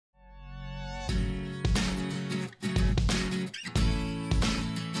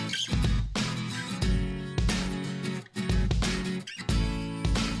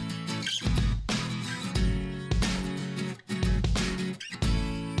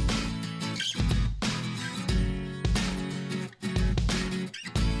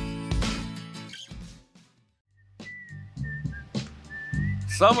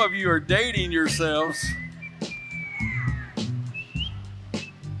Some of you are dating yourselves.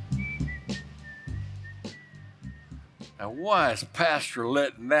 Now, why is Pastor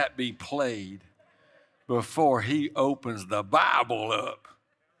letting that be played before he opens the Bible up?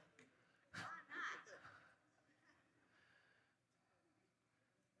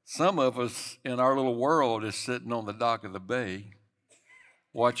 Some of us in our little world is sitting on the dock of the bay,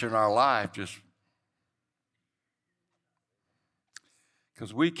 watching our life just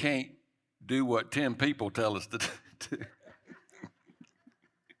because we can't do what 10 people tell us to do.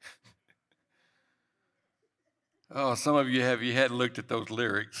 Oh, some of you hadn't looked at those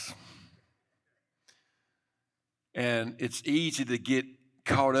lyrics. And it's easy to get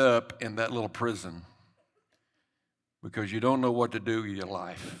caught up in that little prison because you don't know what to do with your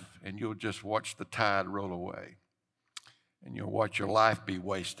life, and you'll just watch the tide roll away, and you'll watch your life be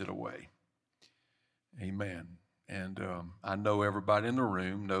wasted away. Amen. And I know everybody in the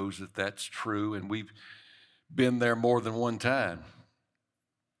room knows that that's true, and we've been there more than one time.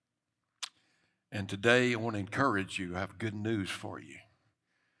 And today I want to encourage you. I have good news for you.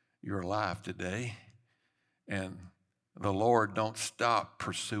 You're alive today, and the Lord don't stop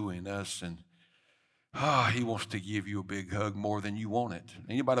pursuing us, and He wants to give you a big hug more than you want it.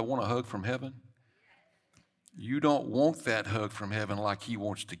 Anybody want a hug from heaven? You don't want that hug from heaven like He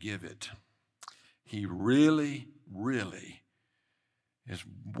wants to give it. He really, really is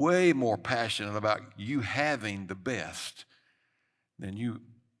way more passionate about you having the best than you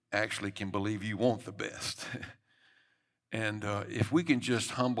actually can believe you want the best. And if we can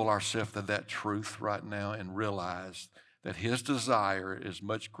just humble ourselves to that truth right now and realize that His desire is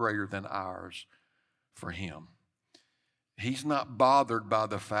much greater than ours for Him. He's not bothered by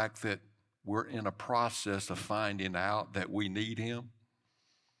the fact that we're in a process of finding out that we need Him.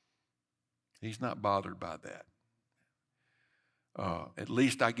 He's not bothered by that. At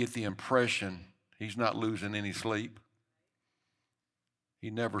least I get the impression He's not losing any sleep.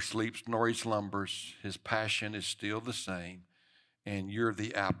 He never sleeps nor He slumbers. His passion is still the same, and you're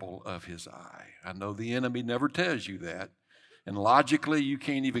the apple of His eye. I know the enemy never tells you that, and logically you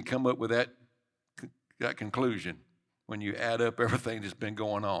can't even come up with that conclusion when you add up everything that's been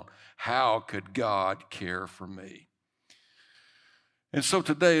going on. How could God care for me? And so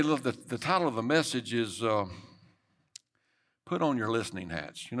today, the title of the message is Put on Your Listening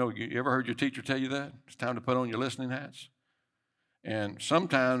Hats. You know, you ever heard your teacher tell you that? It's time to put on your listening hats. And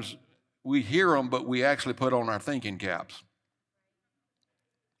sometimes we hear them, but we actually put on our thinking caps.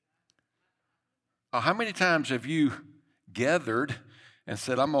 How many times have you gathered and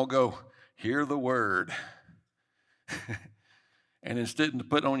said, I'm going to go hear the word? And instead of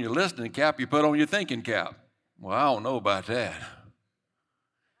putting on your listening cap, you put on your thinking cap. Well, I don't know about that.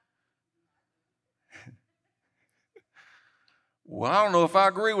 Well, I don't know if I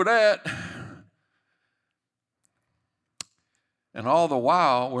agree with that. And all the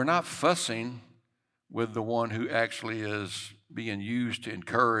while, we're not fussing with the one who actually is being used to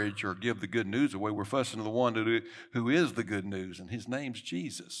encourage or give the good news away. We're fussing with the one who is the good news, and His name's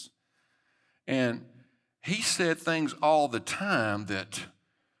Jesus. And He said things all the time that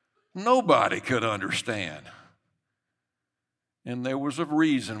nobody could understand. And there was a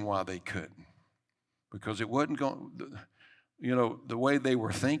reason why they couldn't. Because it wasn't going, the way they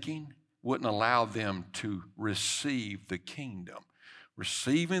were thinking wouldn't allow them to receive the kingdom.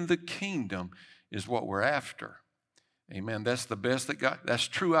 Receiving the kingdom is what we're after. Amen. That's the best that's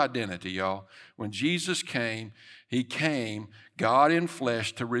true identity, y'all. When Jesus came, He came, God in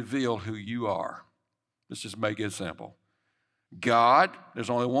flesh, to reveal who you are. Let's just make it simple. God,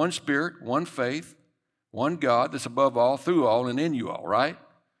 there's only one Spirit, one faith, one God that's above all, through all, and in you all, right?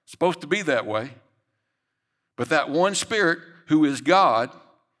 It's supposed to be that way. But that one Spirit, who is God,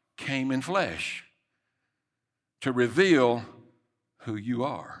 came in flesh to reveal who you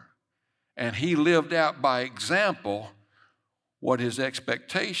are. And He lived out by example what His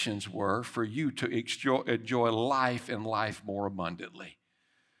expectations were for you to enjoy life and life more abundantly.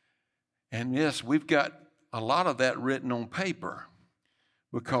 And yes, we've got a lot of that written on paper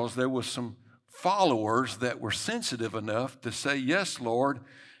because there was some followers that were sensitive enough to say, yes, Lord,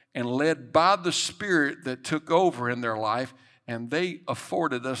 and led by the Spirit that took over in their life, and they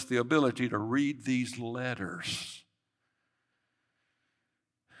afforded us the ability to read these letters.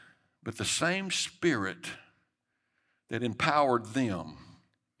 But the same Spirit that empowered them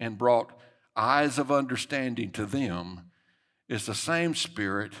and brought eyes of understanding to them is the same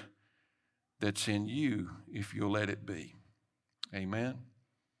Spirit that's in you if you'll let it be. Amen?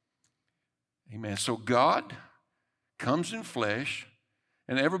 Amen. So God comes in flesh,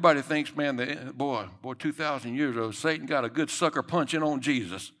 And everybody thinks, man, boy, 2,000 years ago, Satan got a good sucker punching on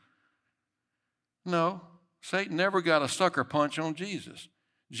Jesus. No, Satan never got a sucker punch on Jesus.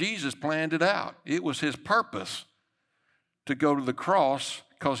 Jesus planned it out. It was his purpose to go to the cross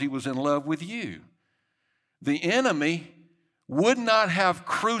because he was in love with you. The enemy would not have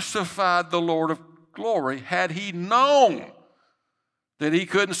crucified the Lord of glory had he known that he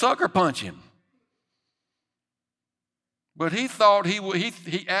couldn't sucker punch him. But he thought,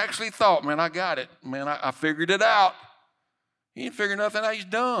 he actually thought, man, I got it. Man, I figured it out. He didn't figure nothing out. He's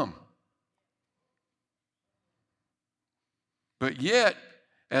dumb. But yet,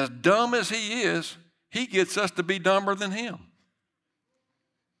 as dumb as he is, he gets us to be dumber than him.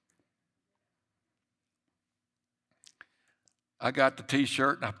 I got the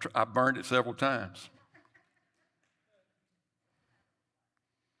T-shirt, and I burned it several times.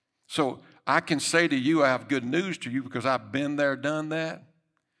 So I can say to you, I have good news to you because I've been there, done that.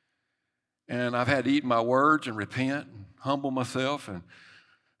 And I've had to eat my words and repent and humble myself and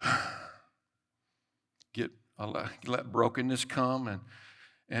let brokenness come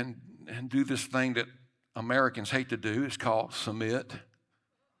and do this thing that Americans hate to do. It's called submit.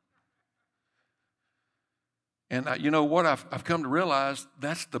 And you know what? I've come to realize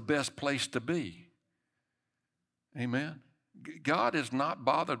that's the best place to be. Amen. God is not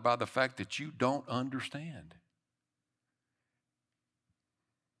bothered by the fact that you don't understand.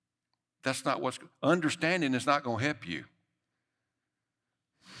 That's not understanding is not going to help you.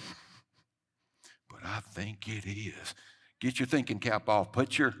 But I think it is. Get your thinking cap off.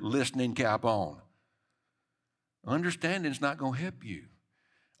 Put your listening cap on. Understanding is not going to help you.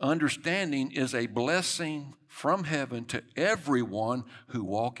 Understanding is a blessing from heaven to everyone who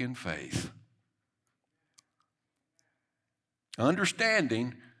walk in faith.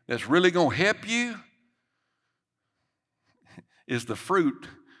 Understanding that's really going to help you is the fruit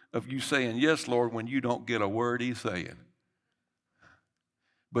of you saying, yes, Lord, when you don't get a word he's saying.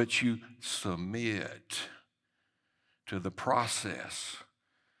 But you submit to the process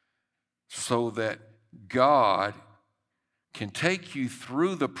so that God can take you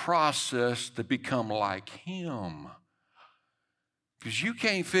through the process to become like him. Because you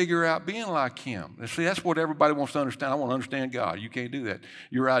can't figure out being like him. See, that's what everybody wants to understand. I want to understand God. You can't do that.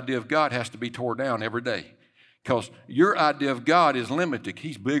 Your idea of God has to be tore down every day. Because your idea of God is limited.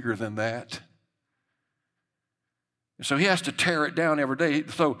 He's bigger than that. So he has to tear it down every day.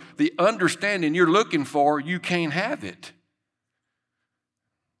 So the understanding you're looking for, you can't have it.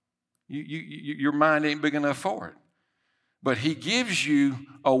 Your mind ain't big enough for it. But he gives you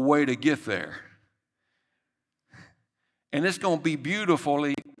a way to get there. And it's going to be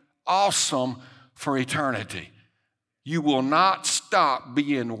beautifully awesome for eternity. You will not stop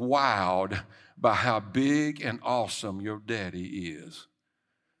being wowed by how big and awesome your daddy is.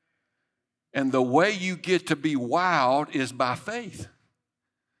 And the way you get to be wowed is by faith.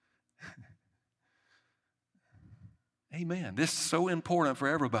 Amen. This is so important for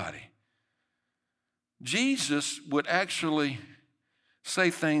everybody. Jesus would actually say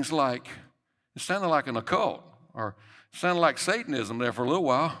things like, it sounded like an occult, or it sounded like Satanism there for a little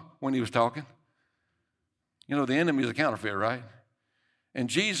while when he was talking. You know, the enemy is a counterfeit, right? And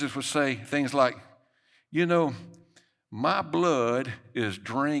Jesus would say things like, you know, my blood is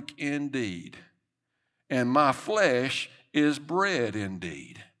drink indeed, and my flesh is bread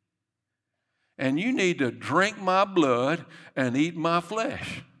indeed. And you need to drink my blood and eat my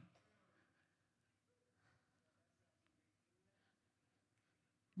flesh.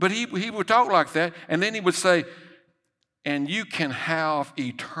 But he would talk like that, and then he would say, and you can have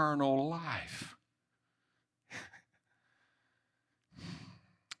eternal life.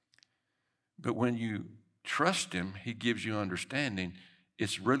 But when you trust him, he gives you understanding.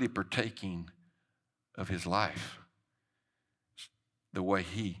 It's really partaking of his life, the way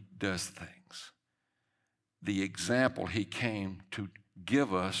he does things, the example he came to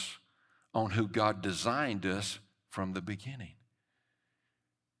give us on who God designed us from the beginning.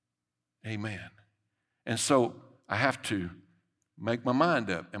 Amen. And so I have to make my mind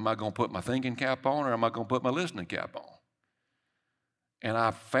up. Am I going to put my thinking cap on, or am I going to put my listening cap on? And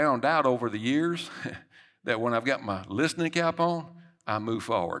I've found out over the years that when I've got my listening cap on, I move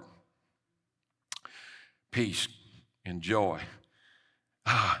forward. Peace and joy.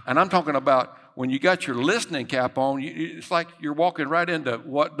 And I'm talking about when you got your listening cap on, it's like you're walking right into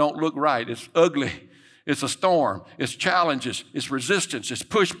what don't look right. It's ugly. It's a storm. It's challenges. It's resistance. It's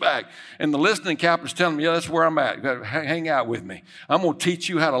pushback. And the listening cap is telling me, yeah, that's where I'm at. You got to hang out with me. I'm going to teach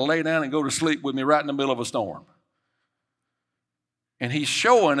you how to lay down and go to sleep with me right in the middle of a storm. And he's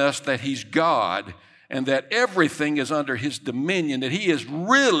showing us that he's God, and that everything is under his dominion, that he is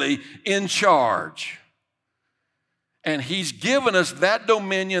really in charge. And he's given us that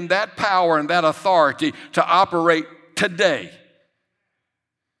dominion, that power, and that authority to operate today.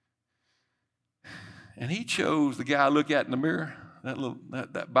 And he chose the guy I look at in the mirror,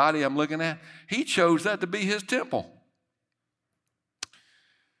 that body I'm looking at, he chose that to be his temple.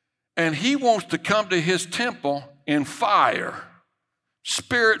 And he wants to come to his temple in fire,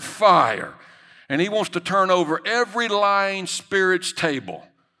 spirit fire. And he wants to turn over every lying spirit's table,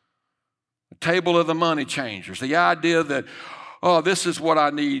 the table of the money changers, the idea that, oh, this is what I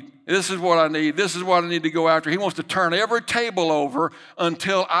need, this is what I need, this is what I need to go after. He wants to turn every table over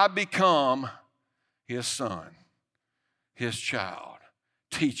until I become his son, his child,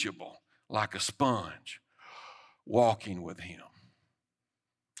 teachable like a sponge, walking with him.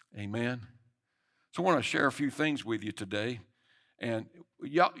 Amen. So I want to share a few things with you today. And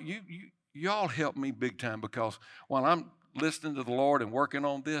y'all help me big time, because while I'm listening to the Lord and working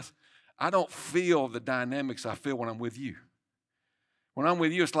on this, I don't feel the dynamics I feel when I'm with you. When I'm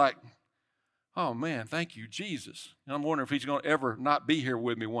with you, it's like, oh man, thank you, Jesus. And I'm wondering if he's going to ever not be here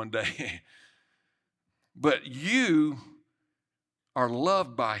with me one day. But you are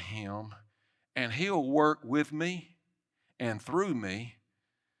loved by him, and he'll work with me and through me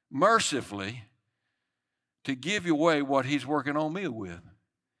mercifully to give you away what he's working on me with.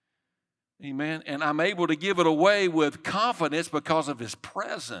 Amen. And I'm able to give it away with confidence because of his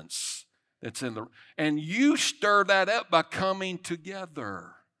presence that's in the, and you stir that up by coming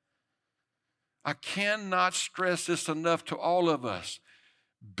together. I cannot stress this enough to all of us.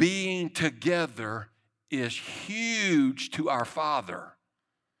 Being together is huge to our Father.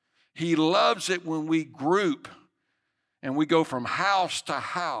 He loves it when we group and we go from house to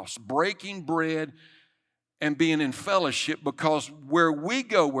house, breaking bread and being in fellowship, because where we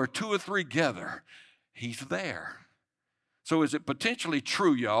go, where two or three gather, he's there. So is it potentially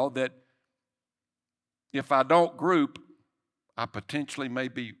true, y'all, that if I don't group, I potentially may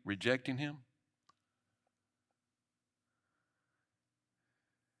be rejecting him?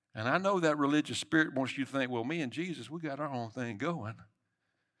 And I know that religious spirit wants you to think, well, me and Jesus, we got our own thing going.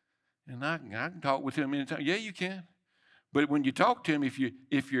 And I can talk with him anytime. Yeah, you can. But when you talk to him,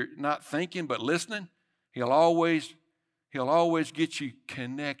 if you're not thinking but listening, he'll always get you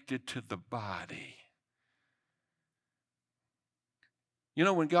connected to the body. You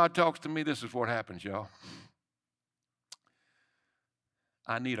know, when God talks to me, this is what happens, y'all.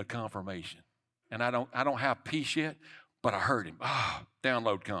 I need a confirmation. And I don't have peace yet, but I heard him.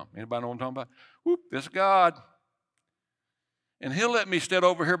 Download come. Anybody know what I'm talking about? Whoop, this is God. And he'll let me stand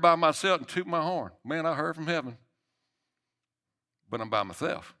over here by myself and toot my horn. Man, I heard from heaven. But I'm by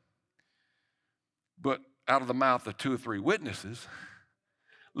myself. But out of the mouth of two or three witnesses,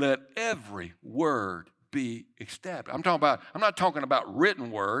 let every word be established. I'm not talking about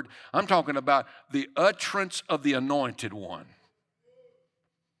written word. I'm talking about the utterance of the anointed one.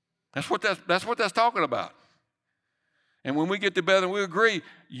 That's what that's talking about. And when we get together and we agree,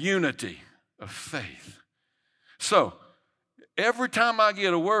 unity of faith. So every time I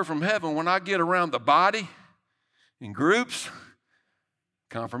get a word from heaven, when I get around the body in groups,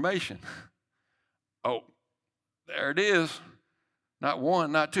 confirmation. Oh, there it is. Not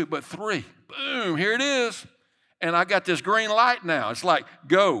one, not two, but three. Boom, here it is. And I got this green light now. It's like,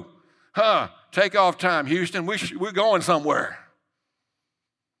 go. Take off time, Houston. We're going somewhere.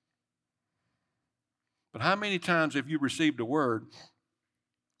 But how many times have you received a word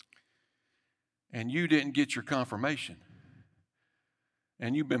and you didn't get your confirmation?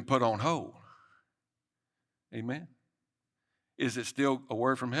 And you've been put on hold. Amen? Is it still a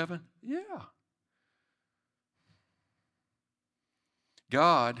word from heaven? Yeah.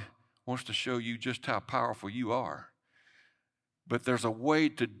 God wants to show you just how powerful you are. But there's a way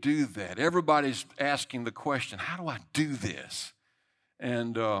to do that. Everybody's asking the question, how do I do this?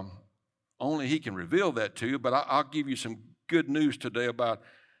 And only he can reveal that to you, but I'll give you some good news today about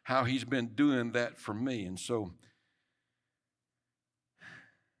how he's been doing that for me. And so,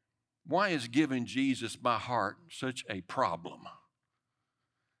 why is giving Jesus my heart such a problem?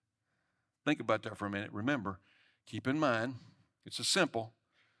 Think about that for a minute. Remember, keep in mind, it's a simple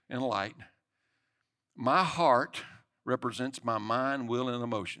and light. My heart represents my mind, will, and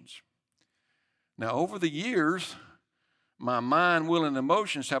emotions. Now, over the years, my mind, will, and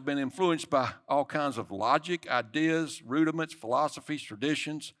emotions have been influenced by all kinds of logic, ideas, rudiments, philosophies,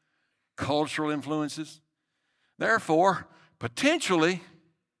 traditions, cultural influences. Therefore, potentially,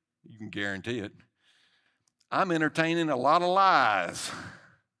 you can guarantee it, I'm entertaining a lot of lies.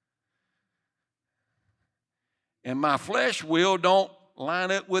 And my flesh will don't line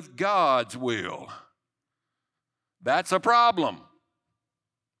up with God's will. That's a problem.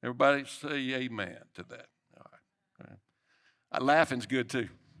 Everybody say amen to that. All right. Laughing's good too.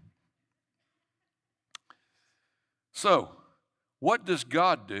 So, what does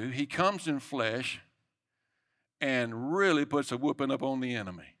God do? He comes in flesh and really puts a whooping up on the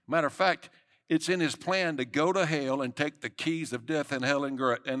enemy. Matter of fact, it's in his plan to go to hell and take the keys of death and hell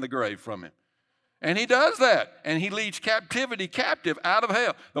and the grave from him. And he does that. And he leads captivity captive out of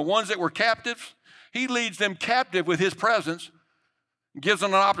hell. The ones that were captives, he leads them captive with his presence and gives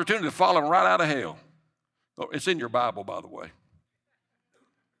them an opportunity to follow him right out of hell. It's in your Bible, by the way.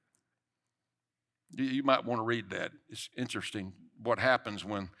 You might want to read that. It's interesting what happens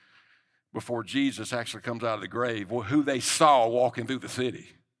before Jesus actually comes out of the grave, who they saw walking through the city.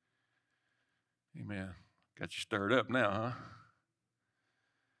 Amen. Got you stirred up now, huh?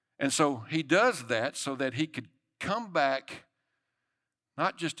 And so he does that so that he could come back,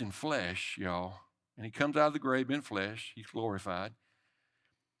 not just in flesh, y'all. And he comes out of the grave in flesh. He's glorified.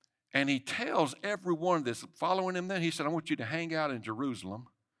 And he tells everyone that's following him then, he said, I want you to hang out in Jerusalem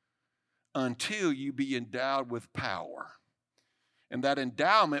until you be endowed with power. And that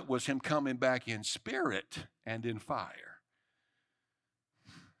endowment was him coming back in spirit and in fire.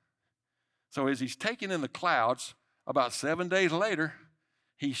 So as he's taken in the clouds, about 7 days later,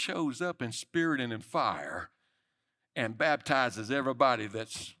 he shows up in spirit and in fire and baptizes everybody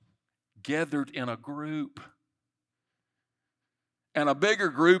that's gathered in a group. And a bigger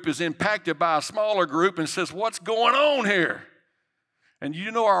group is impacted by a smaller group and says, what's going on here? And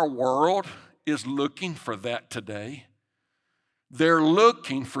you know our world is looking for that today. They're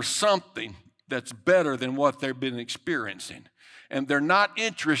looking for something that's better than what they've been experiencing. And they're not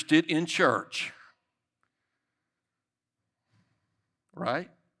interested in church. Right?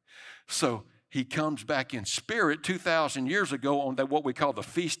 So he comes back in spirit 2,000 years ago on what we call the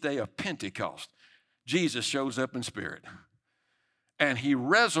feast day of Pentecost. Jesus shows up in spirit. And he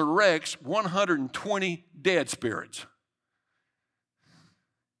resurrects 120 dead spirits.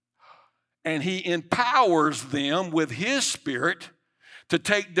 And he empowers them with his spirit to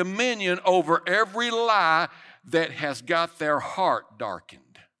take dominion over every lie that has got their heart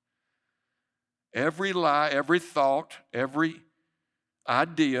darkened. Every lie, every thought, every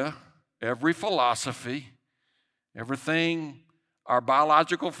idea, every philosophy, everything our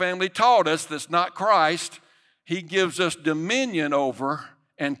biological family taught us that's not Christ, he gives us dominion over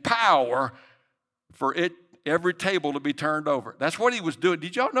and power for it, every table to be turned over. That's what he was doing.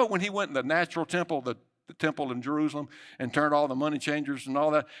 Did y'all know when he went in the natural temple, the temple in Jerusalem, and turned all the money changers and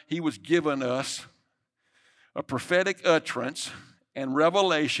all that, he was giving us a prophetic utterance and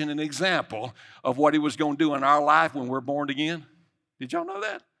revelation and example of what he was going to do in our life when we're born again? Did y'all know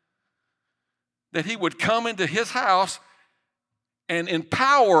that? That he would come into his house and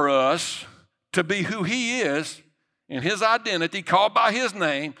empower us to be who he is in his identity, called by his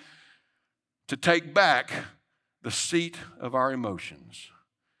name, to take back the seat of our emotions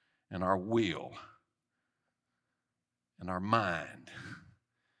and our will and our mind.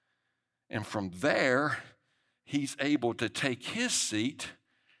 And from there, he's able to take his seat,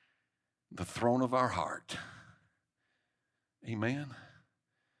 the throne of our heart. Amen.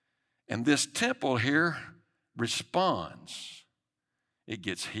 And this temple here responds. It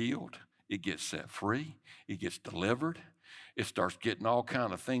gets healed. It gets set free. It gets delivered. It starts getting all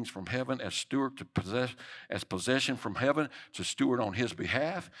kinds of things from heaven as steward to possession from heaven to steward on his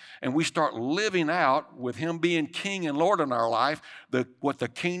behalf. And we start living out with him being king and Lord in our life, what the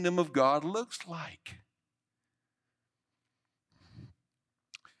kingdom of God looks like.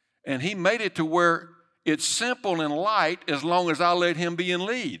 And he made it to where it's simple and light as long as I let him be in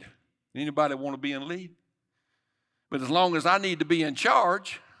lead. Anybody want to be in lead? But as long as I need to be in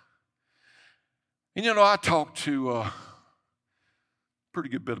charge. And you know, I talk to a pretty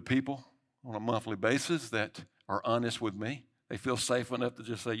good bit of people on a monthly basis that are honest with me. They feel safe enough to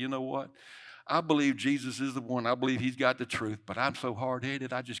just say, you know what? I believe Jesus is the one. I believe he's got the truth, but I'm so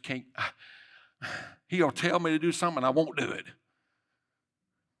hard-headed, I just can't. He'll tell me to do something, and I won't do it.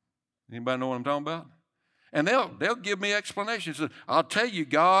 Anybody know what I'm talking about? And they'll give me explanations. I'll tell you,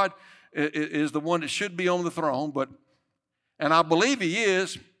 God is the one that should be on the throne, and I believe he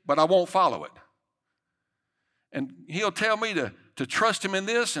is, but I won't follow it. And he'll tell me to trust him in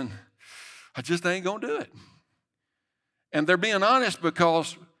this, and I just ain't going to do it. And they're being honest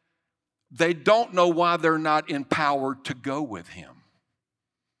because they don't know why they're not empowered to go with him.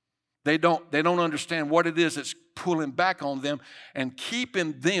 They don't understand what it is that's pulling back on them and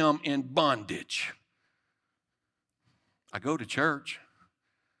keeping them in bondage. I go to church.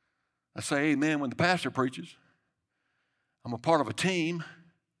 I say amen when the pastor preaches. I'm a part of a team.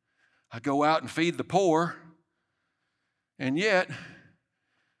 I go out and feed the poor. And yet,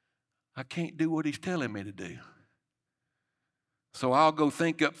 I can't do what he's telling me to do. So I'll go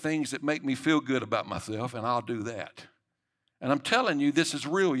think up things that make me feel good about myself, and I'll do that. And I'm telling you, this is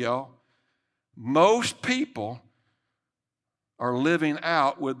real, y'all. Most people are living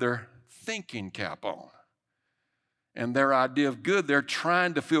out with their thinking cap on. And their idea of good, they're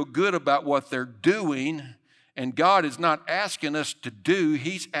trying to feel good about what they're doing. And God is not asking us to do,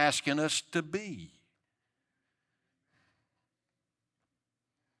 he's asking us to be.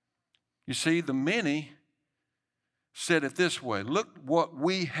 You see, the many said it this way, look what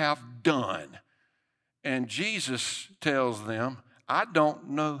we have done. And Jesus tells them, I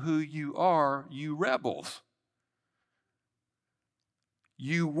don't know who you are, you rebels.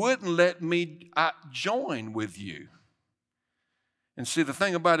 You wouldn't let me join with you. And see, the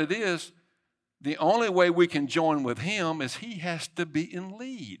thing about it is, the only way we can join with him is he has to be in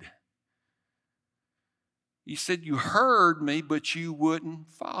lead. He said, you heard me, but you wouldn't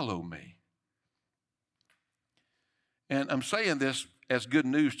follow me. And I'm saying this as good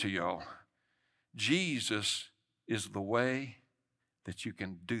news to y'all. Jesus is the way that you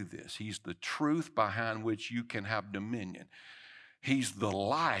can do this. He's the truth behind which you can have dominion. He's the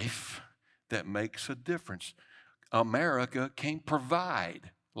life that makes a difference. America can't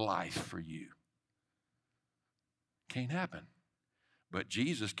provide life for you. Can't happen. But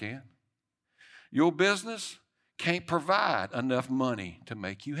Jesus can. Your business can't provide enough money to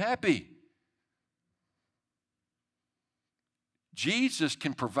make you happy. Jesus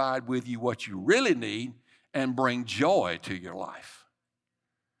can provide with you what you really need and bring joy to your life.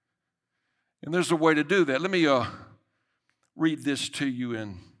 And there's a way to do that. Let me read this to you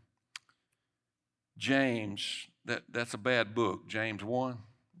in James. That's a bad book, James 1,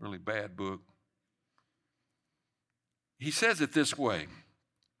 really bad book. He says it this way.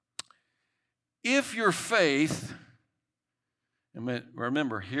 If your faith,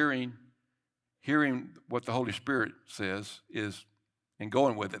 remember hearing what the Holy Spirit says is, and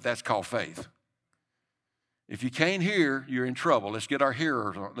going with it, that's called faith. If you can't hear, you're in trouble. Let's get our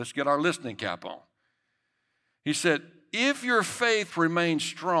hearers on. Let's get our listening cap on. He said, if your faith remains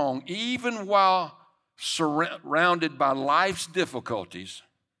strong, even while surrounded by life's difficulties,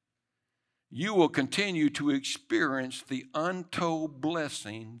 you will continue to experience the untold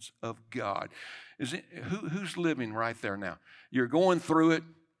blessings of God. Who's living right there now? You're going through it,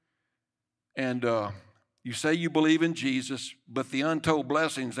 and you say you believe in Jesus, but the untold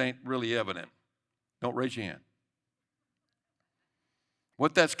blessings ain't really evident. Don't raise your hand.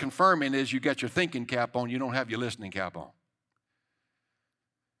 What that's confirming is you got your thinking cap on, you don't have your listening cap on.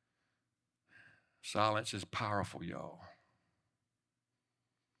 Silence is powerful, y'all.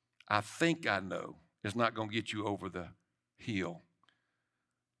 I think I know is not going to get you over the hill.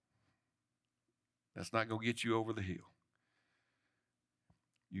 That's not going to get you over the hill.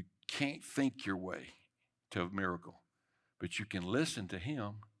 You can't think your way to a miracle, but you can listen to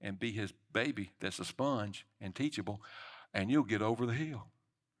him and be his baby that's a sponge and teachable, and you'll get over the hill.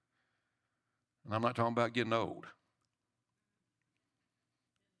 And I'm not talking about getting old.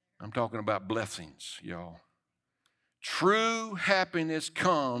 I'm talking about blessings, y'all. True happiness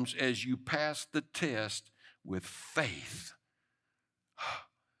comes as you pass the test with faith.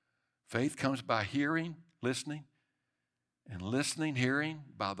 Faith comes by hearing, listening, and listening, hearing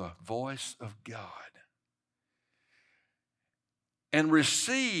by the voice of God. And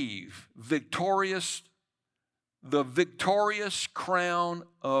receive the victorious crown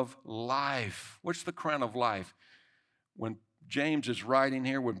of life. What's the crown of life? When James is writing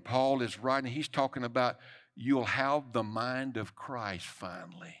here, when Paul is writing, he's talking about you'll have the mind of Christ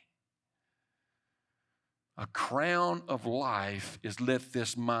finally. A crown of life is let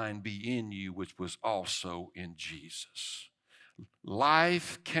this mind be in you, which was also in Jesus.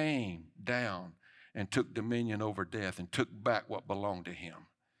 Life came down and took dominion over death and took back what belonged to him.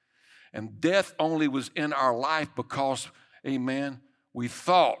 And death only was in our life because, amen, we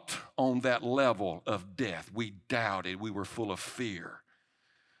thought on that level of death. We doubted. We were full of fear.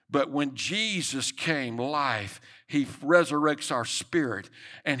 But when Jesus came, life, he resurrects our spirit,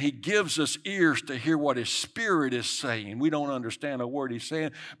 and he gives us ears to hear what his spirit is saying. We don't understand a word he's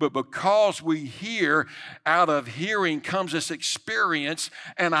saying, but because we hear, out of hearing comes this experience,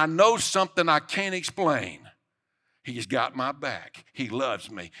 and I know something I can't explain. He's got my back. He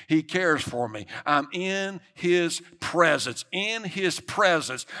loves me. He cares for me. I'm in his presence. In his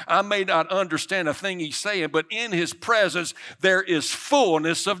presence. I may not understand a thing he's saying, but in his presence, there is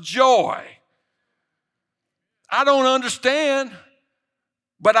fullness of joy. I don't understand,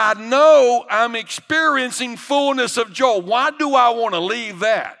 but I know I'm experiencing fullness of joy. Why do I want to leave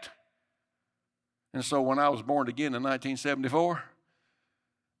that? And so when I was born again in 1974,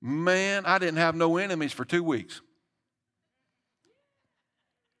 man, I didn't have no enemies for 2 weeks.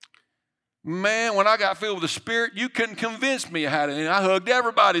 Man, when I got filled with the Spirit, you couldn't convince me I had it. I hugged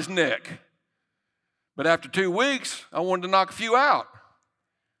everybody's neck. But after 2 weeks, I wanted to knock a few out.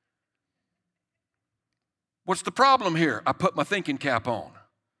 What's the problem here? I put my thinking cap on.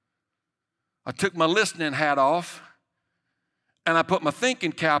 I took my listening hat off, and I put my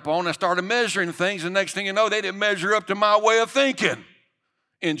thinking cap on. I started measuring things, and next thing you know, they didn't measure up to my way of thinking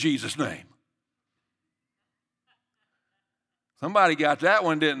in Jesus' name. Somebody got that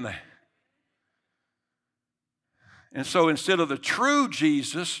one, didn't they? And so instead of the true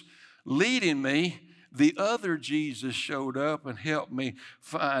Jesus leading me, the other Jesus showed up and helped me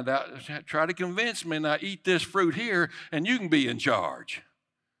find out, try to convince me, now eat this fruit here and you can be in charge.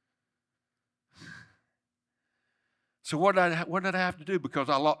 So what did I have to do? Because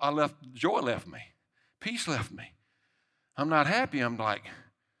joy left me. Peace left me. I'm not happy. I'm like,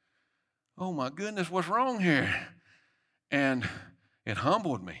 oh my goodness, what's wrong here? And it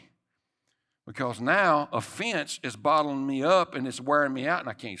humbled me. Because now offense is bottling me up and it's wearing me out and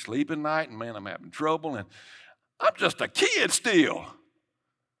I can't sleep at night and man, I'm having trouble and I'm just a kid still.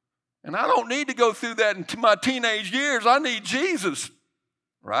 And I don't need to go through that in my teenage years. I need Jesus,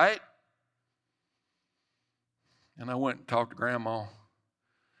 right? And I went and talked to Grandma.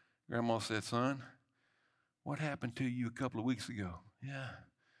 Grandma said, son, what happened to you a couple of weeks ago? Yeah,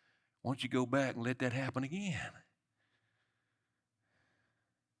 why don't you go back and let that happen again?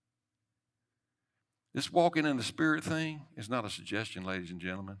 This walking in the Spirit thing is not a suggestion, ladies and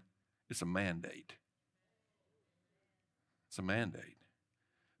gentlemen. It's a mandate. It's a mandate.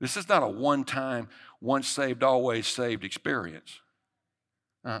 This is not a one-time, once saved, always saved experience.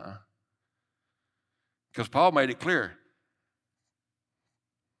 Because Paul made it clear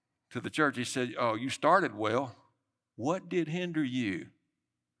to the church. He said, oh, you started well. What did hinder you?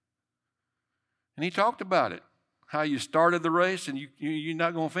 And he talked about it, how you started the race and you're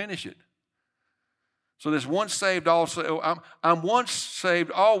not going to finish it. So this once saved, also, I'm once saved,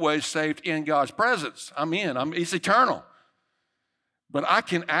 always saved in God's presence. It's eternal. But I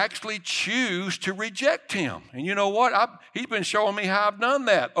can actually choose to reject him. And you know what? He's been showing me how I've done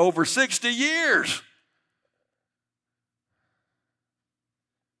that over 60 years.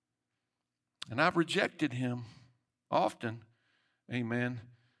 And I've rejected him often, amen,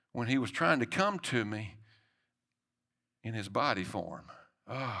 when he was trying to come to me in his body form.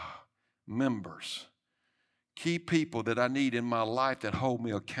 Members. Key people that I need in my life that hold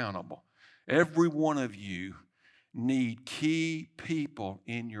me accountable. Every one of you need key people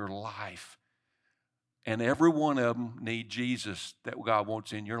in your life. And every one of them need Jesus that God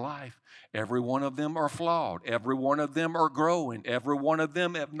wants in your life. Every one of them are flawed. Every one of them are growing. Every one of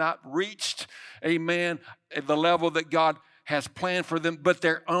them have not reached, amen, the level that God has planned for them, but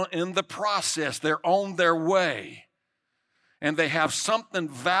they're in the process. They're on their way. And they have something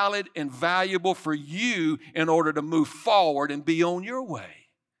valid and valuable for you in order to move forward and be on your way.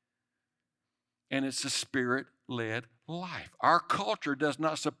 And it's a Spirit-led life. Our culture does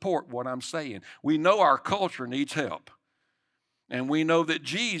not support what I'm saying. We know our culture needs help. And we know that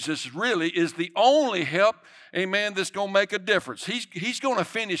Jesus really is the only help, amen, that's going to make a difference. He's going to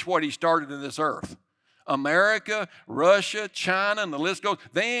finish what he started in this earth. America, Russia, China, and the list goes.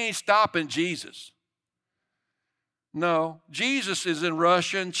 They ain't stopping Jesus. No, Jesus is in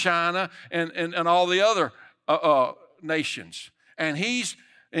Russia and China and all the other nations. And he's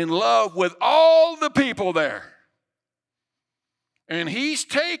in love with all the people there. And he's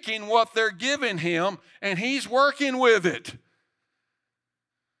taking what they're giving him and he's working with it.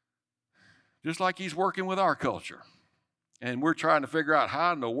 Just like he's working with our culture. And we're trying to figure out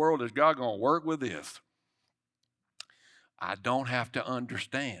how in the world is God going to work with this? I don't have to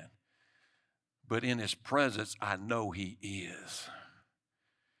understand. But in his presence, I know he is.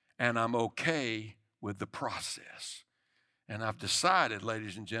 And I'm okay with the process. And I've decided,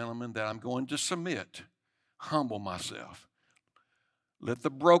 ladies and gentlemen, that I'm going to submit, humble myself. Let the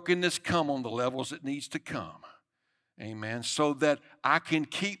brokenness come on the levels it needs to come. Amen. So that I can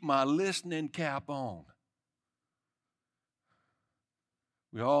keep my listening cap on.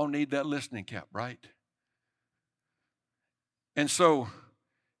 We all need that listening cap, right? And so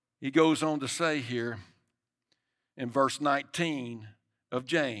he goes on to say here in verse 19 of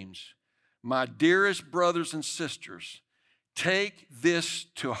James, my dearest brothers and sisters, take this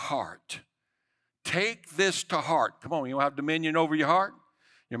to heart. Take this to heart. Come on, you don't have dominion over your heart,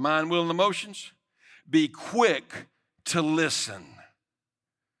 your mind, will, and emotions. Be quick to listen.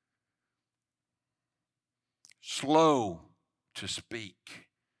 Slow to speak.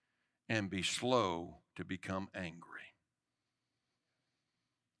 and be slow to become angry.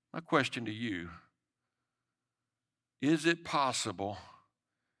 My question to you, is it possible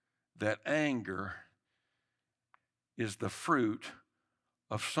that anger is the fruit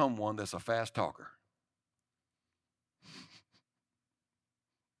of someone that's a fast talker?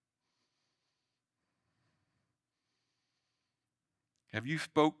 Have you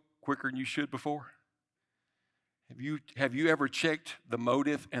spoke quicker than you should before? Have you ever checked the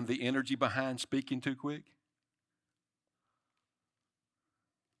motive and the energy behind speaking too quick?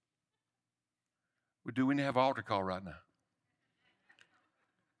 Well, do we have an altar call right now?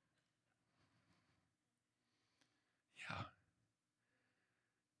 Yeah.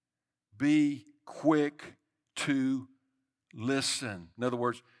 Be quick to listen. In other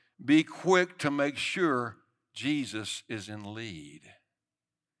words, be quick to make sure Jesus is in lead.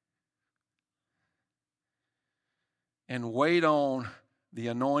 And wait on the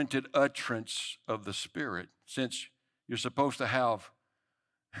anointed utterance of the Spirit, since you're supposed to have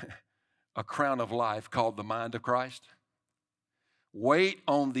a crown of life called the mind of Christ. Wait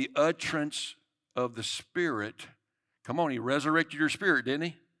on the utterance of the Spirit. Come on, he resurrected your spirit, didn't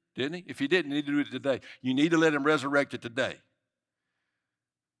he? Didn't he? If he didn't, you need to do it today. You need to let him resurrect it today.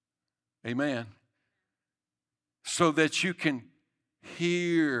 Amen. So that you can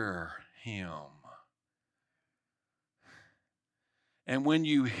hear him. And when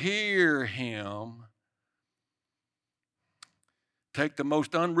you hear him, take the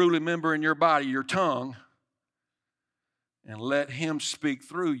most unruly member in your body, your tongue, and let him speak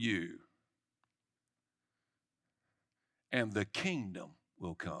through you. And the kingdom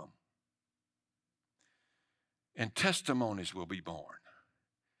will come. And testimonies will be born.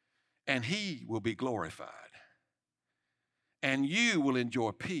 And he will be glorified. And you will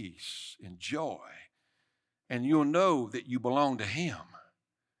enjoy peace and joy. And you'll know that you belong to him.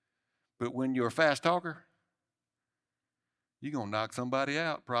 But when you're a fast talker, you're going to knock somebody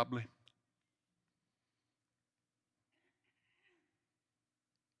out probably.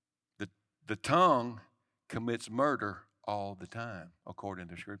 The tongue commits murder all the time, according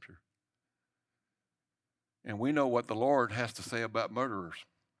to Scripture. And we know what the Lord has to say about murderers.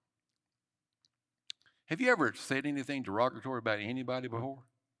 Have you ever said anything derogatory about anybody before?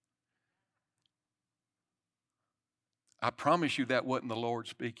 I promise you that wasn't the Lord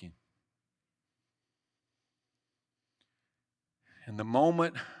speaking. And the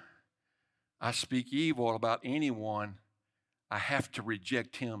moment I speak evil about anyone, I have to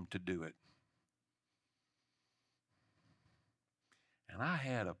reject him to do it. And I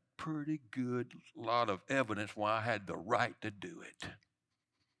had a pretty good lot of evidence why I had the right to do it.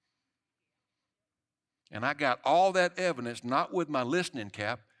 And I got all that evidence not with my listening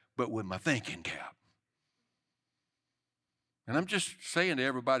cap, but with my thinking cap. And I'm just saying to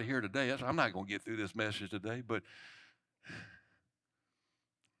everybody here today, I'm not going to get through this message today, but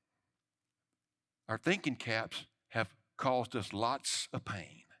our thinking caps have caused us lots of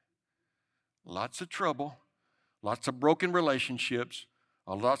pain, lots of trouble, lots of broken relationships,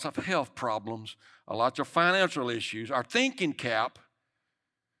 lots of health problems, lots of financial issues. Our thinking cap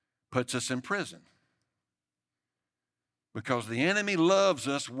puts us in prison because the enemy loves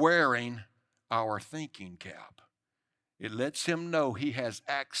us wearing our thinking cap. It lets him know he has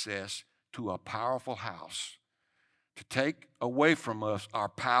access to a powerful house to take away from us our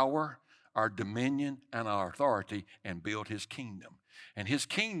power, our dominion, and our authority and build his kingdom. And his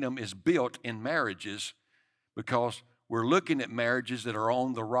kingdom is built in marriages because we're looking at marriages that are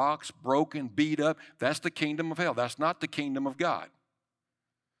on the rocks, broken, beat up. That's the kingdom of hell. That's not the kingdom of God.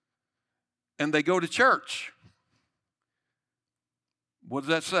 And they go to church. What does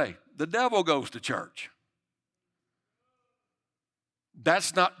that say? The devil goes to church.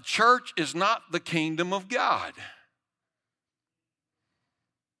 Church is not the kingdom of God.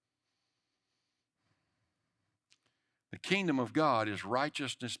 The kingdom of God is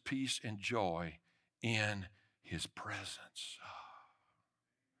righteousness, peace, and joy in his presence.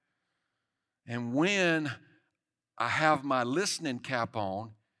 And when I have my listening cap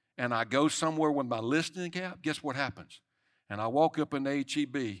on and I go somewhere with my listening cap, guess what happens? And I walk up in the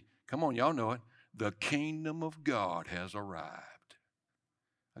HEB. Come on, y'all know it. The kingdom of God has arrived.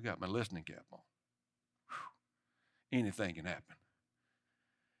 I got my listening cap on. Whew. Anything can happen.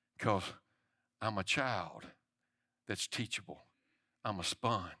 Because I'm a child that's teachable. I'm a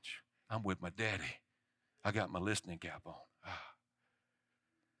sponge. I'm with my daddy. I got my listening cap on.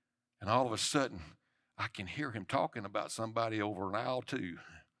 And all of a sudden, I can hear him talking about somebody over an aisle too.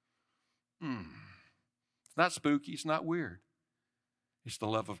 It's not spooky. It's not weird. It's the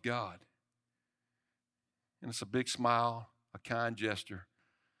love of God. And it's a big smile, a kind gesture,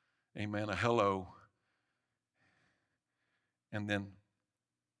 amen, a hello. And then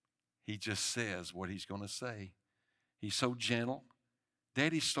he just says what he's going to say. He's so gentle.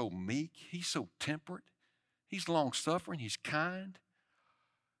 Daddy's so meek. He's so temperate. He's long-suffering. He's kind.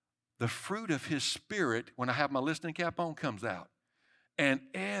 The fruit of his spirit, when I have my listening cap on, comes out. And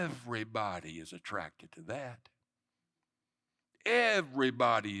everybody is attracted to that.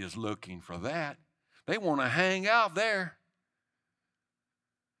 Everybody is looking for that. They want to hang out there.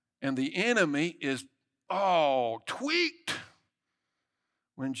 And the enemy is all tweaked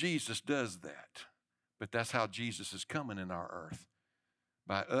when Jesus does that. But that's how Jesus is coming in our earth.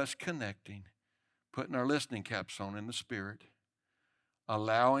 By us connecting, putting our listening caps on in the Spirit,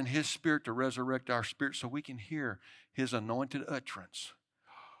 allowing his Spirit to resurrect our spirit so we can hear his anointed utterance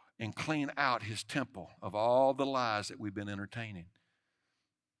and clean out his temple of all the lies that we've been entertaining.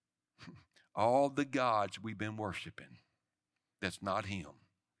 All the gods we've been worshiping. That's not him.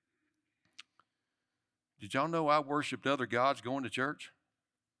 Did y'all know I worshiped other gods going to church?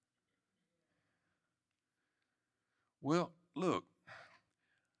 Well, look,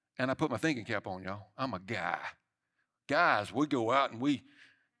 and I put my thinking cap on, y'all. I'm a guy. Guys, we go out and we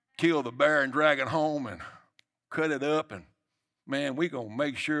kill the bear and drag it home and cut it up, and man, we gonna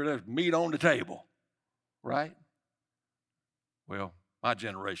make sure there's meat on the table, right? Well, my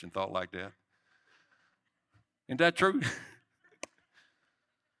generation thought like that. Isn't that true?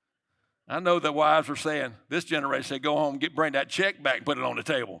 I know the wives are saying, this generation said, go home, bring that check back and put it on the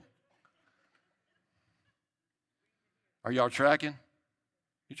table. Are y'all tracking?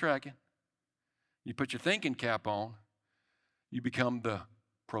 You tracking? You put your thinking cap on, you become the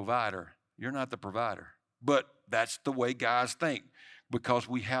provider. You're not the provider. But that's the way guys think, because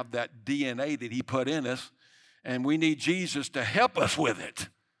we have that DNA that he put in us, and we need Jesus to help us with it.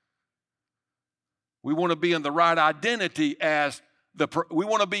 We want to be in the right identity as we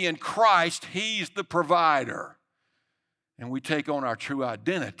want to be in Christ. He's the provider. And we take on our true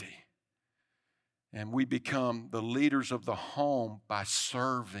identity. And we become the leaders of the home by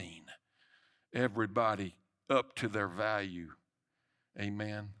serving everybody up to their value.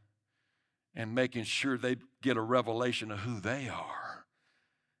 Amen. And making sure they get a revelation of who they are.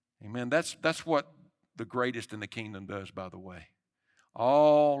 Amen. That's what the greatest in the kingdom does, by the way.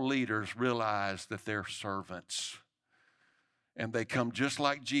 All leaders realize that they're servants. And they come just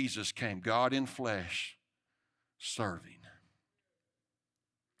like Jesus came, God in flesh, serving.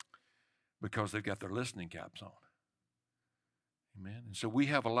 Because they've got their listening caps on. Amen. And so we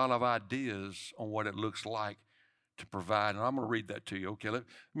have a lot of ideas on what it looks like to provide. And I'm going to read that to you. Okay, let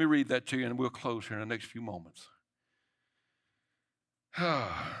me read that to you, and we'll close here in the next few moments.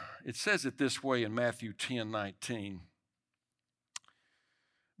 It says it this way in Matthew 10:19.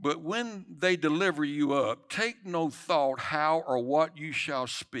 But when they deliver you up, take no thought how or what you shall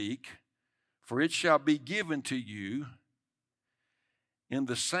speak, for it shall be given to you in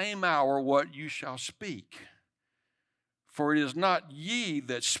the same hour what you shall speak. For it is not ye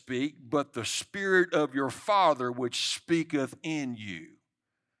that speak, but the Spirit of your Father which speaketh in you.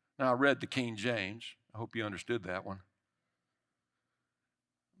 Now, I read the King James. I hope you understood that one.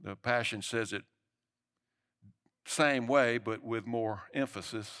 The Passion says it same way, but with more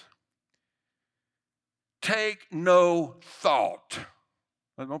emphasis. Take no thought.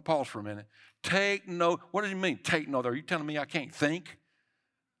 I'm going to pause for a minute. Take no, what does he mean, take no thought? Are you telling me I can't think?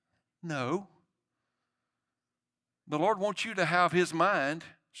 No. The Lord wants you to have his mind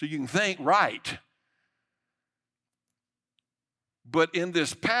so you can think right. But in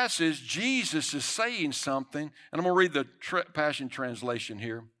this passage, Jesus is saying something, and I'm going to read the Passion Translation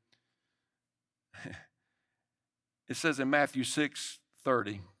here. It says in Matthew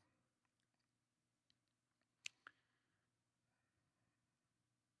 6:30,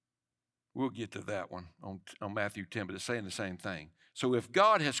 we'll get to that one on Matthew 10, but it's saying the same thing. So if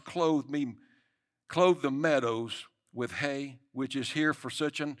God has clothed the meadows with hay, which is here for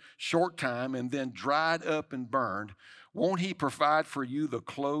such a short time and then dried up and burned, won't he provide for you the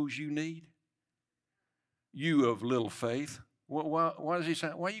clothes you need? You of little faith. Why does he say,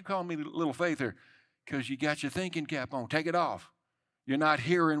 why are you calling me little faith here? Because you got your thinking cap on. Take it off. You're not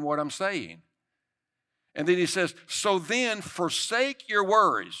hearing what I'm saying. And then he says, so then forsake your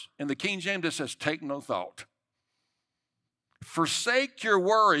worries. In the King James it says, take no thought. Forsake your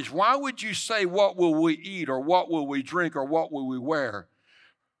worries. Why would you say, what will we eat, or what will we drink, or what will we wear?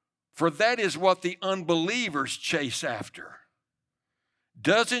 For that is what the unbelievers chase after.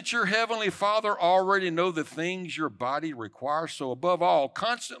 Doesn't your heavenly Father already know the things your body requires? So above all,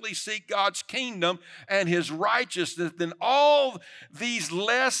 constantly seek God's kingdom and his righteousness, then all these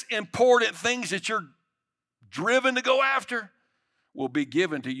less important things that you're driven to go after will be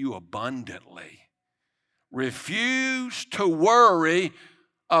given to you abundantly. Refuse to worry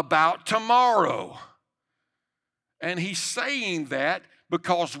about tomorrow. And he's saying that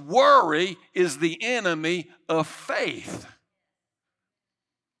because worry is the enemy of faith.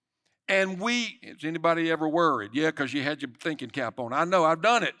 And has anybody ever worried? Yeah, because you had your thinking cap on. I know, I've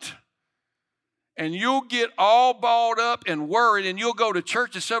done it. And you'll get all balled up and worried, and you'll go to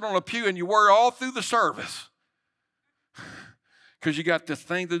church and sit on a pew, and you worry all through the service. Because you got this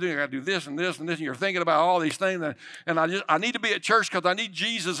thing to do. You got to do this and this and this, and you're thinking about all these things. And I need to be at church because I need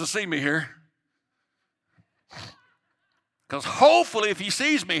Jesus to see me here. Because hopefully if he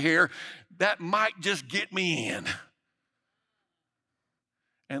sees me here, that might just get me in.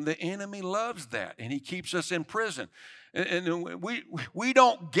 And the enemy loves that, and he keeps us in prison. And we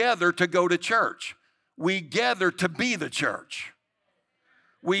don't gather to go to church. We gather to be the church.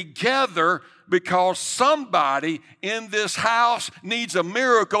 We gather because somebody in this house needs a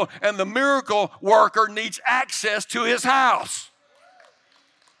miracle, and the miracle worker needs access to his house.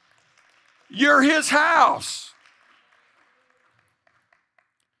 You're his house.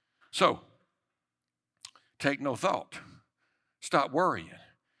 So, take no thought. Stop worrying.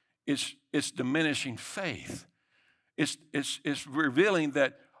 It's diminishing faith. It's revealing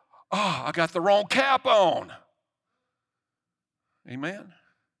that, I got the wrong cap on. Amen?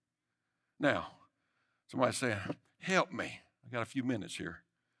 Now, somebody saying, help me. I got a few minutes here.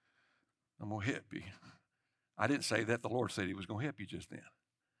 I'm going to help you. I didn't say that. The Lord said he was going to help you just then.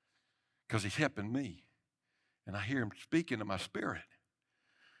 Because he's helping me. And I hear him speaking to my spirit.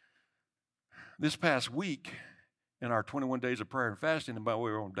 This past week, in our 21 days of prayer and fasting, and by the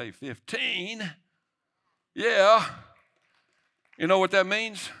way, we're on day 15. Yeah. You know what that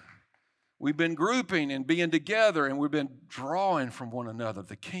means? We've been grouping and being together, and we've been drawing from one another,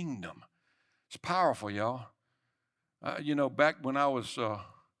 the kingdom. It's powerful, y'all. Back when I was a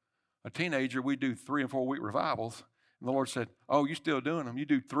teenager, we do 3 and 4 week revivals. And the Lord said, oh, you still doing them? You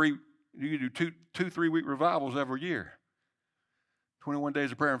do 2 3 week revivals every year. 21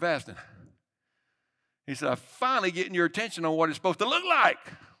 days of prayer and fasting. He said, I'm finally getting your attention on what it's supposed to look like.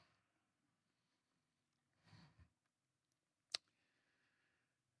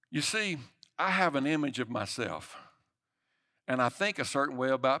 You see, I have an image of myself, and I think a certain way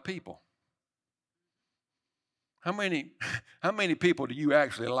about people. How many people do you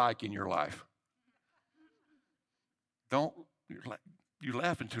actually like in your life? You're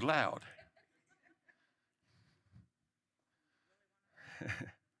laughing too loud.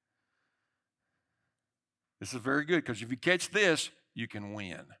 This is very good, because if you catch this, you can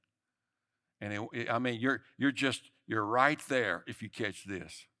win. And you're right there if you catch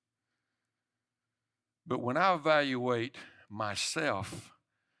this. But when I evaluate myself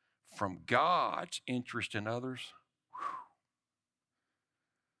from God's interest in others,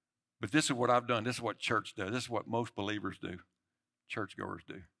 but this is what I've done. This is what church does. This is what most believers do, churchgoers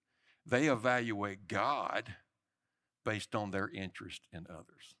do. They evaluate God based on their interest in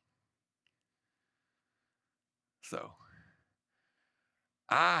others. So,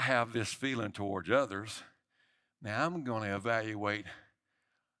 I have this feeling towards others. Now, I'm going to evaluate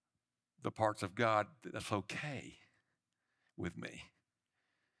the parts of God that's okay with me.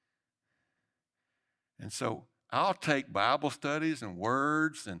 And so, I'll take Bible studies and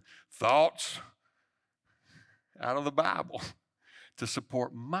words and thoughts out of the Bible to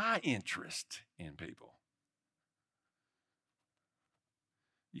support my interest in people.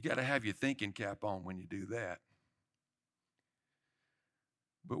 You got to have your thinking cap on when you do that.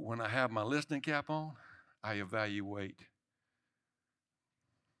 But when I have my listening cap on, I evaluate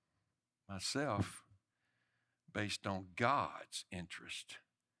myself based on God's interest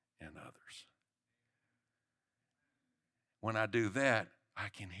in others. When I do that, I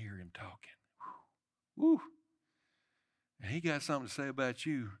can hear him talking. Woo. And he got something to say about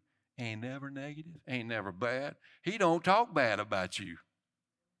you. Ain't never negative, ain't never bad. He don't talk bad about you.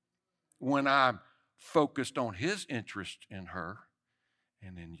 When I'm focused on his interest in her,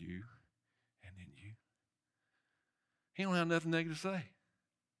 and in you, and in you. He don't have nothing negative to say.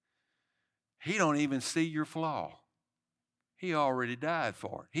 He don't even see your flaw. He already died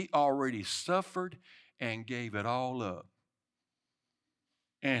for it. He already suffered and gave it all up.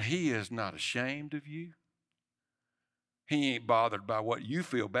 And he is not ashamed of you. He ain't bothered by what you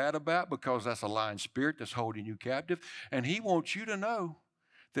feel bad about, because that's a lying spirit that's holding you captive. And he wants you to know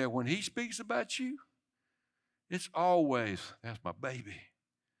that when he speaks about you, it's always, that's my baby.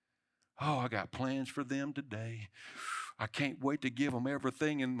 Oh, I got plans for them today. I can't wait to give them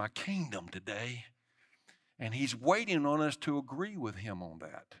everything in my kingdom today. And he's waiting on us to agree with him on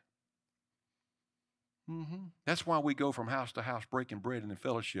that. That's why we go from house to house breaking bread and in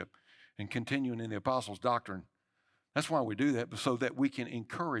fellowship and continuing in the apostles' doctrine. That's why we do that, so that we can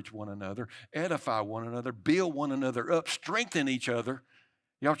encourage one another, edify one another, build one another up, strengthen each other.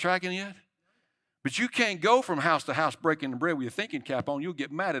 Y'all tracking yet? But you can't go from house to house breaking the bread with your thinking cap on. You'll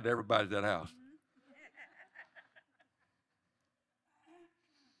get mad at everybody at that house.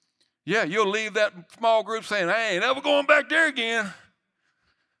 Yeah, you'll leave that small group saying, I ain't ever going back there again.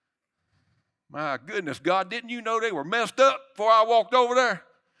 My goodness, God, didn't you know they were messed up before I walked over there?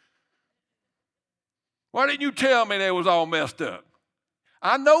 Why didn't you tell me they was all messed up?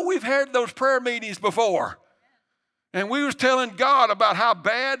 I know we've had those prayer meetings before, and we was telling God about how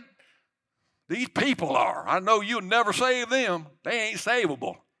bad these people are. I know you'll never save them. They ain't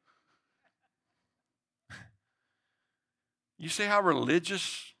savable. You see how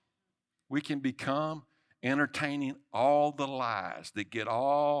religious we can become, entertaining all the lies that get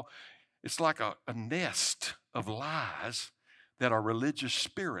all, it's like a nest of lies that are religious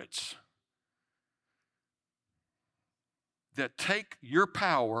spirits that take your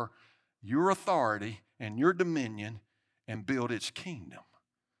power, your authority, and your dominion and build its kingdom.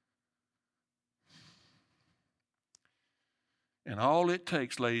 And all it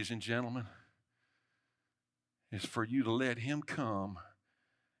takes, ladies and gentlemen, is for you to let him come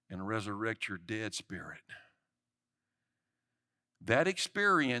and resurrect your dead spirit. That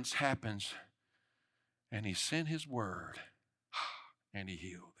experience happens, and he sent his word, and he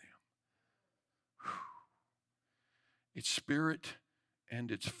healed them. It's spirit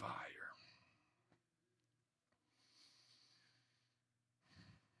and it's fire.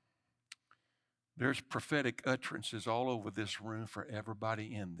 There's prophetic utterances all over this room for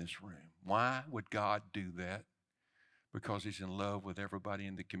everybody in this room. Why would God do that? Because he's in love with everybody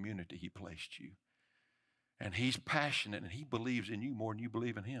in the community he placed you. And he's passionate, and he believes in you more than you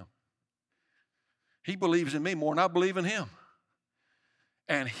believe in him. He believes in me more than I believe in him.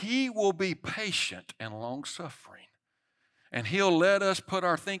 And he will be patient and long-suffering. And he'll let us put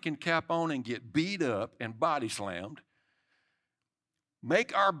our thinking cap on and get beat up and body slammed,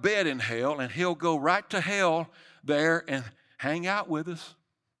 make our bed in hell, and he'll go right to hell there and hang out with us.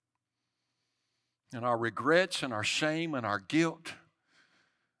 And our regrets and our shame and our guilt,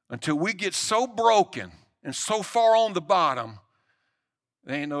 until we get so broken and so far on the bottom,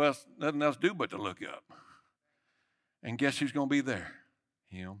 there ain't nothing else to do but to look up. And guess who's going to be there?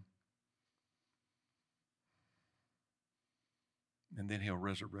 Him. And then he'll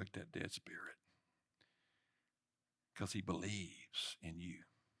resurrect that dead spirit because he believes in you.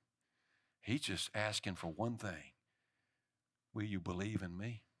 He's just asking for one thing. Will you believe in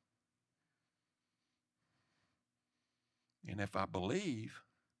me? And if I believe,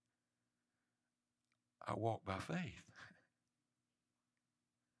 I walk by faith.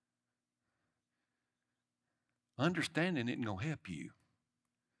 Understanding isn't going to help you.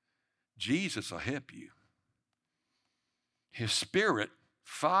 Jesus will help you. His spirit,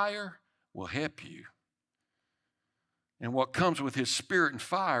 fire, will help you. And what comes with his spirit and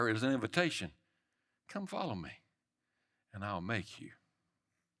fire is an invitation. Come follow me, and I'll make you.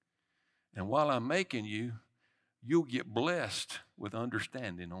 And while I'm making you, you'll get blessed with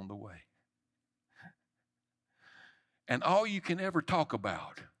understanding on the way. And all you can ever talk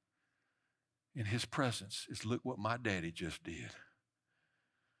about in his presence is, look what my daddy just did.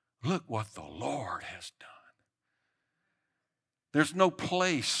 Look what the Lord has done. There's no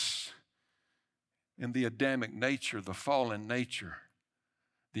place in the Adamic nature, the fallen nature,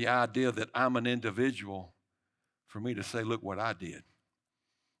 the idea that I'm an individual for me to say, look what I did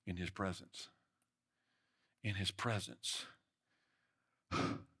in his presence. In his presence.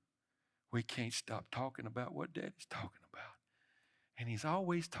 We can't stop talking about what Daddy's talking about. And he's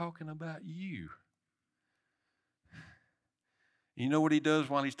always talking about you. You know what he does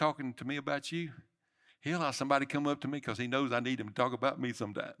while he's talking to me about you? He'll have somebody come up to me because he knows I need him to talk about me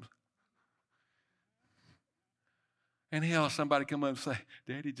sometimes. And he'll have somebody come up and say,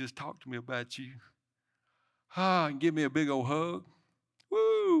 Daddy just talked to me about you. And give me a big old hug.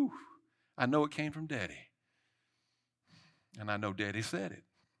 Woo! I know it came from Daddy. And I know Daddy said it.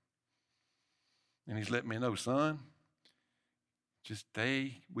 And he's letting me know, son, just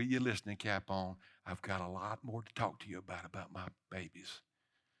stay with your listening cap on. I've got a lot more to talk to you about my babies.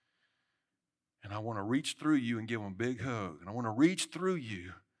 And I want to reach through you and give them a big hug. And I want to reach through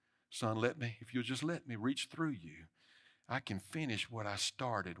you. Son, if you'll just let me reach through you, I can finish what I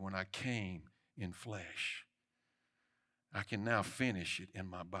started when I came in flesh. I can now finish it in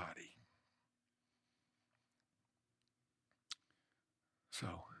my body. So,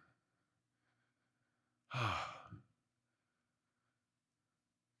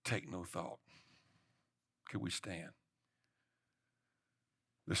 take no thought Could we stand?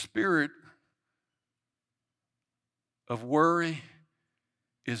 The spirit of worry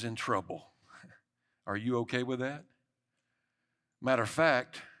is in trouble. Are you okay with that? Matter of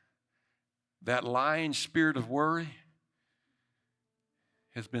fact, that lying spirit of worry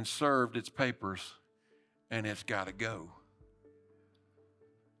has been served its papers, and it's got to go.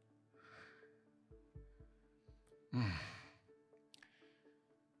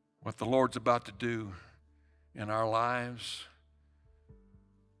 What the Lord's about to do in our lives,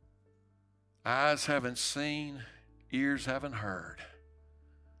 eyes haven't seen, ears haven't heard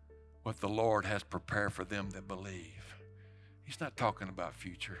what the Lord has prepared for them that believe. He's not talking about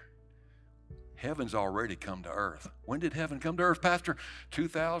future. Heaven's already come to earth. When did heaven come to earth, Pastor?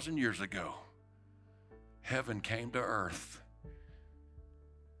 2,000 years ago. Heaven came to earth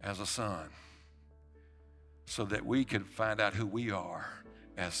as a son so that we could find out who we are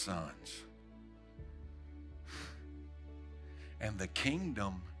as sons. And the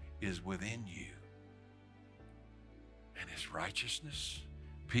kingdom is within you. And it's righteousness,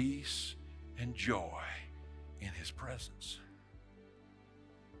 peace, and joy in his presence.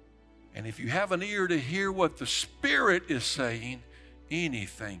 And if you have an ear to hear what the Spirit is saying,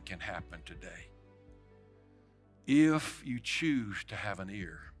 anything can happen today. If you choose to have an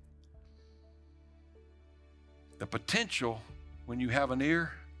ear. The potential, when you have an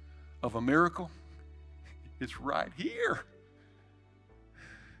ear of a miracle, it's right here.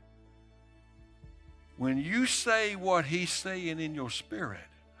 When you say what he's saying in your spirit,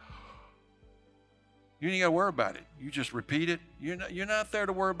 you ain't got to worry about it. You just repeat it. You're not there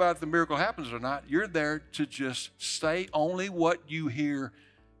to worry about if the miracle happens or not. You're there to just say only what you hear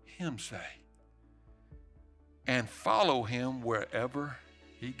him say and follow him wherever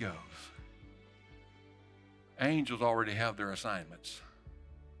he goes. Angels already have their assignments.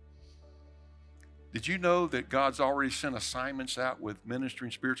 Did you know that God's already sent assignments out with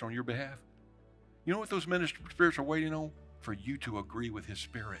ministering spirits on your behalf? You know what those ministering spirits are waiting on? For you to agree with his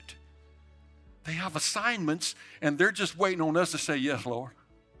spirit. They have assignments, and they're just waiting on us to say, yes, Lord.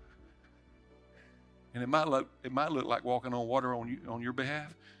 And it might look like walking on water on your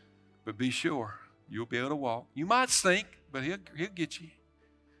behalf, but be sure you'll be able to walk. You might sink, but he'll get you.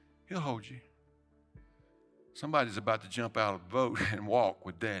 He'll hold you. Somebody's about to jump out of the boat and walk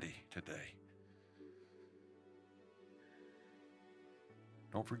with Daddy today.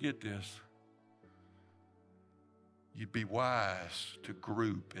 Don't forget this. You'd be wise to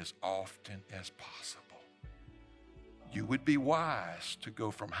group as often as possible. You would be wise to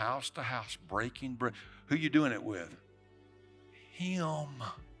go from house to house, breaking bread. Who you doing it with? Him.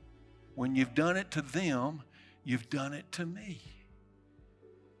 When you've done it to them, you've done it to me.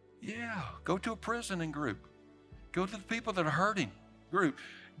 Yeah, go to a prison and group. Go to the people that are hurting, group.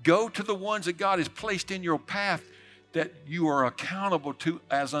 Go to the ones that God has placed in your path that you are accountable to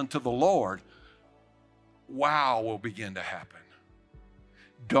as unto the Lord. Wow will begin to happen.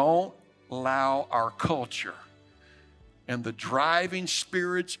 Don't allow our culture and the driving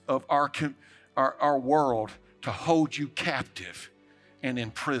spirits of our world to hold you captive and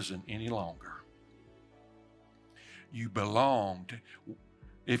in prison any longer. You belong to,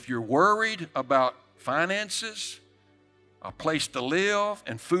 if you're worried about finances, a place to live,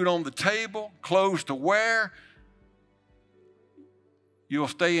 and food on the table, clothes to wear, you'll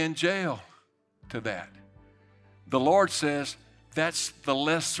stay in jail to that. The Lord says, that's the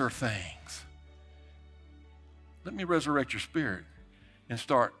lesser things. Let me resurrect your spirit and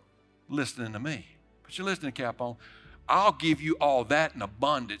start listening to me. Put your listening cap on. I'll give you all that in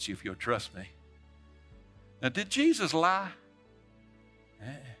abundance if you'll trust me. Now, did Jesus lie?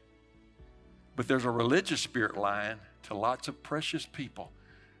 But there's a religious spirit lying to lots of precious people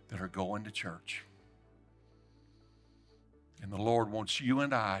that are going to church. And the Lord wants you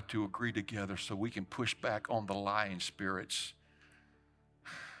and I to agree together so we can push back on the lying spirits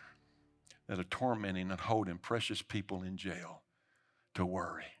that are tormenting and holding precious people in jail to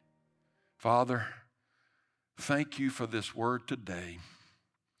worry. Father, thank you for this word today.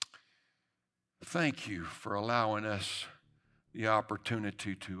 Thank you for allowing us the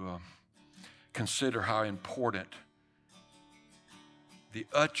opportunity to consider how important the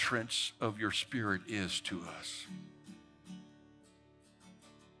utterance of your Spirit is to us.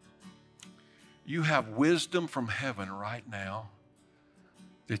 You have wisdom from heaven right now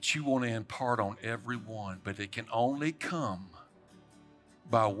that you want to impart on everyone, but it can only come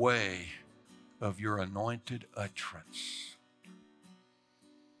by way of your anointed utterance.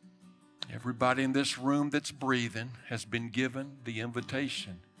 Everybody in this room that's breathing has been given the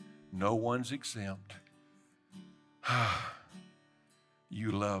invitation. No one's exempt.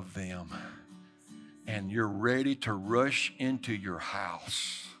 You love them, and you're ready to rush into your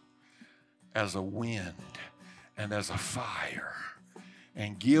house as a wind and as a fire,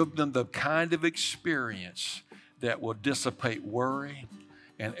 and give them the kind of experience that will dissipate worry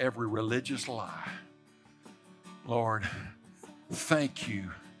and every religious lie. Lord, thank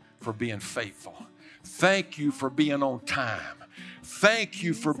you for being faithful. Thank you for being on time. Thank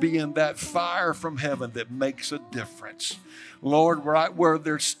you for being that fire from heaven that makes a difference. Lord, right where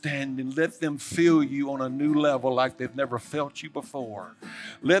they're standing, let them feel you on a new level like they've never felt you before.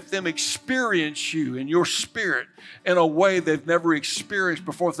 Let them experience you in your spirit in a way they've never experienced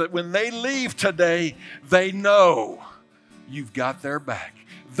before, so that when they leave today, they know you've got their back.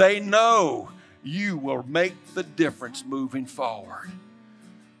 They know you will make the difference moving forward.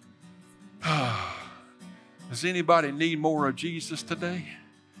 Does anybody need more of Jesus today?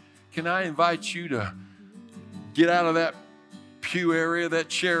 Can I invite you to get out of that pew area, that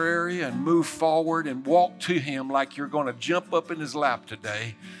chair area, and move forward and walk to him like you're going to jump up in his lap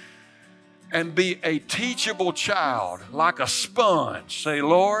today and be a teachable child, like a sponge. Say,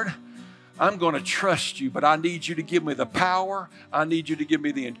 Lord, I'm going to trust you, but I need you to give me the power. I need you to give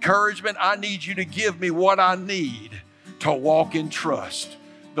me the encouragement. I need you to give me what I need to walk in trust.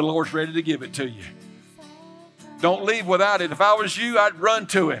 The Lord's ready to give it to you. Don't leave without it. If I was you, I'd run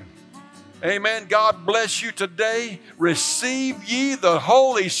to him. Amen. God bless you today. Receive ye the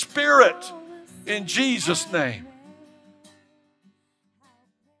Holy Spirit in Jesus' name.